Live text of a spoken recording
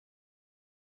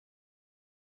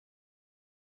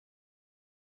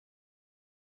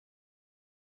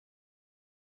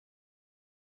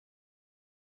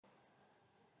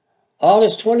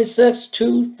August 26,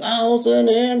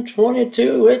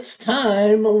 2022. It's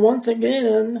time once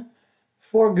again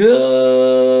for Good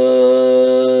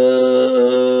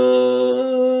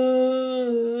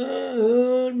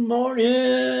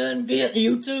Morning via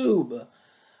YouTube.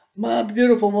 My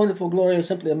beautiful, wonderful, glorious,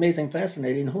 simply amazing,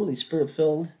 fascinating, Holy Spirit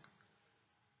filled,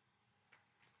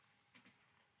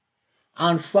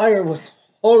 on fire with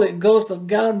Holy Ghost of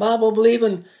God, Bible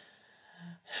believing,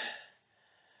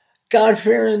 God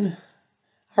fearing,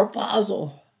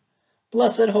 harpazo,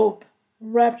 blessed hope,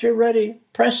 rapture ready,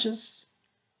 precious,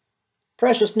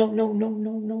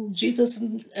 no. Jesus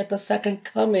at the second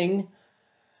coming,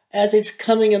 as he's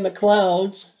coming in the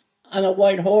clouds on a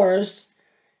white horse,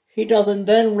 he doesn't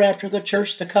then rapture the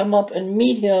church to come up and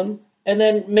meet him and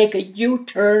then make a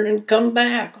U-turn and come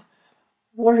back.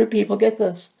 Where do people get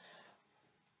this?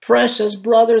 Precious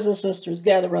brothers and sisters,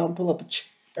 gather around, pull up a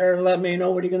chair, and let me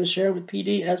know what you're going to share with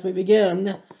PD as we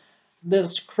begin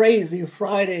this crazy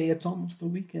Friday. It's almost the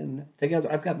weekend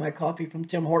together. I've got my coffee from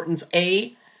Tim Hortons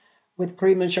A with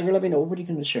cream and sugar. Let me know what are you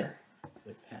going to share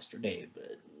with Pastor Dave.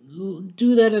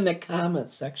 Do that in the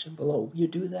comments section below. You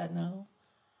do that now?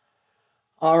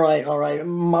 All right.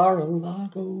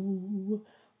 Mar-a-Lago,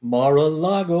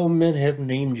 men have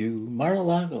named you.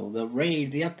 Mar-a-Lago, the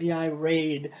raid, the FBI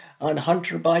raid on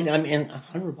Hunter Biden.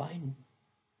 Hunter Biden.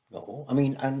 No,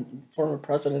 on former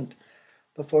president,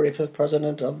 the 45th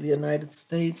president of the United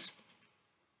States,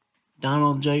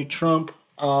 Donald J. Trump.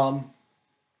 I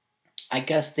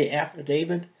guess the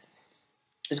affidavit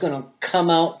is going to come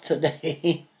out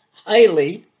today.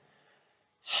 highly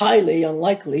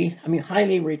unlikely.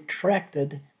 Highly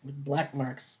retracted with black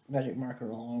marks, magic marker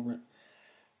all over it.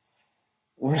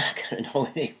 We're not going to know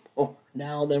any more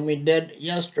now than we did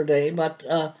yesterday, but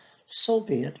so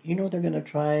be it. You know they're going to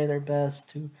try their best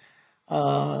to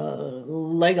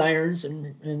leg irons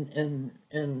and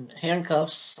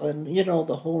handcuffs and,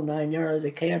 the whole 9 yards.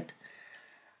 They can't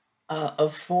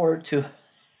afford to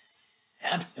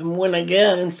have him win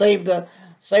again and save the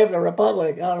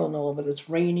republic. I don't know, but it's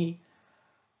rainy.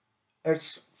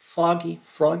 It's foggy.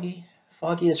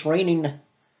 It's raining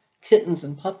kittens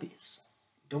and puppies.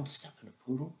 Don't step in a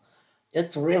poodle.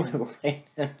 It's really raining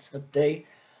today.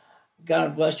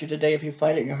 God bless you today if you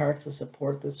find it in your heart to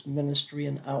support this ministry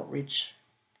and outreach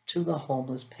to the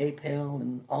homeless. PayPal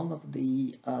and all of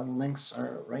the links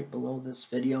are right below this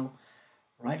video,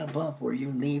 right above where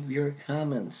you leave your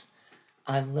comments.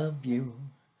 I love you.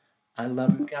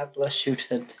 God bless you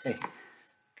today.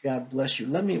 God bless you.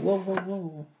 Let me,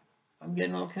 whoa. I'm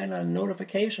getting all kind of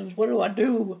notifications. What do I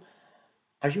do?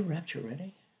 Are you rapture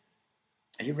ready?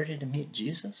 Are you ready to meet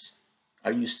Jesus?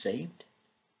 Are you saved?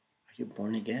 Are you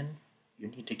born again? You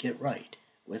need to get right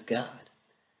with God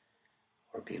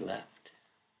or be left.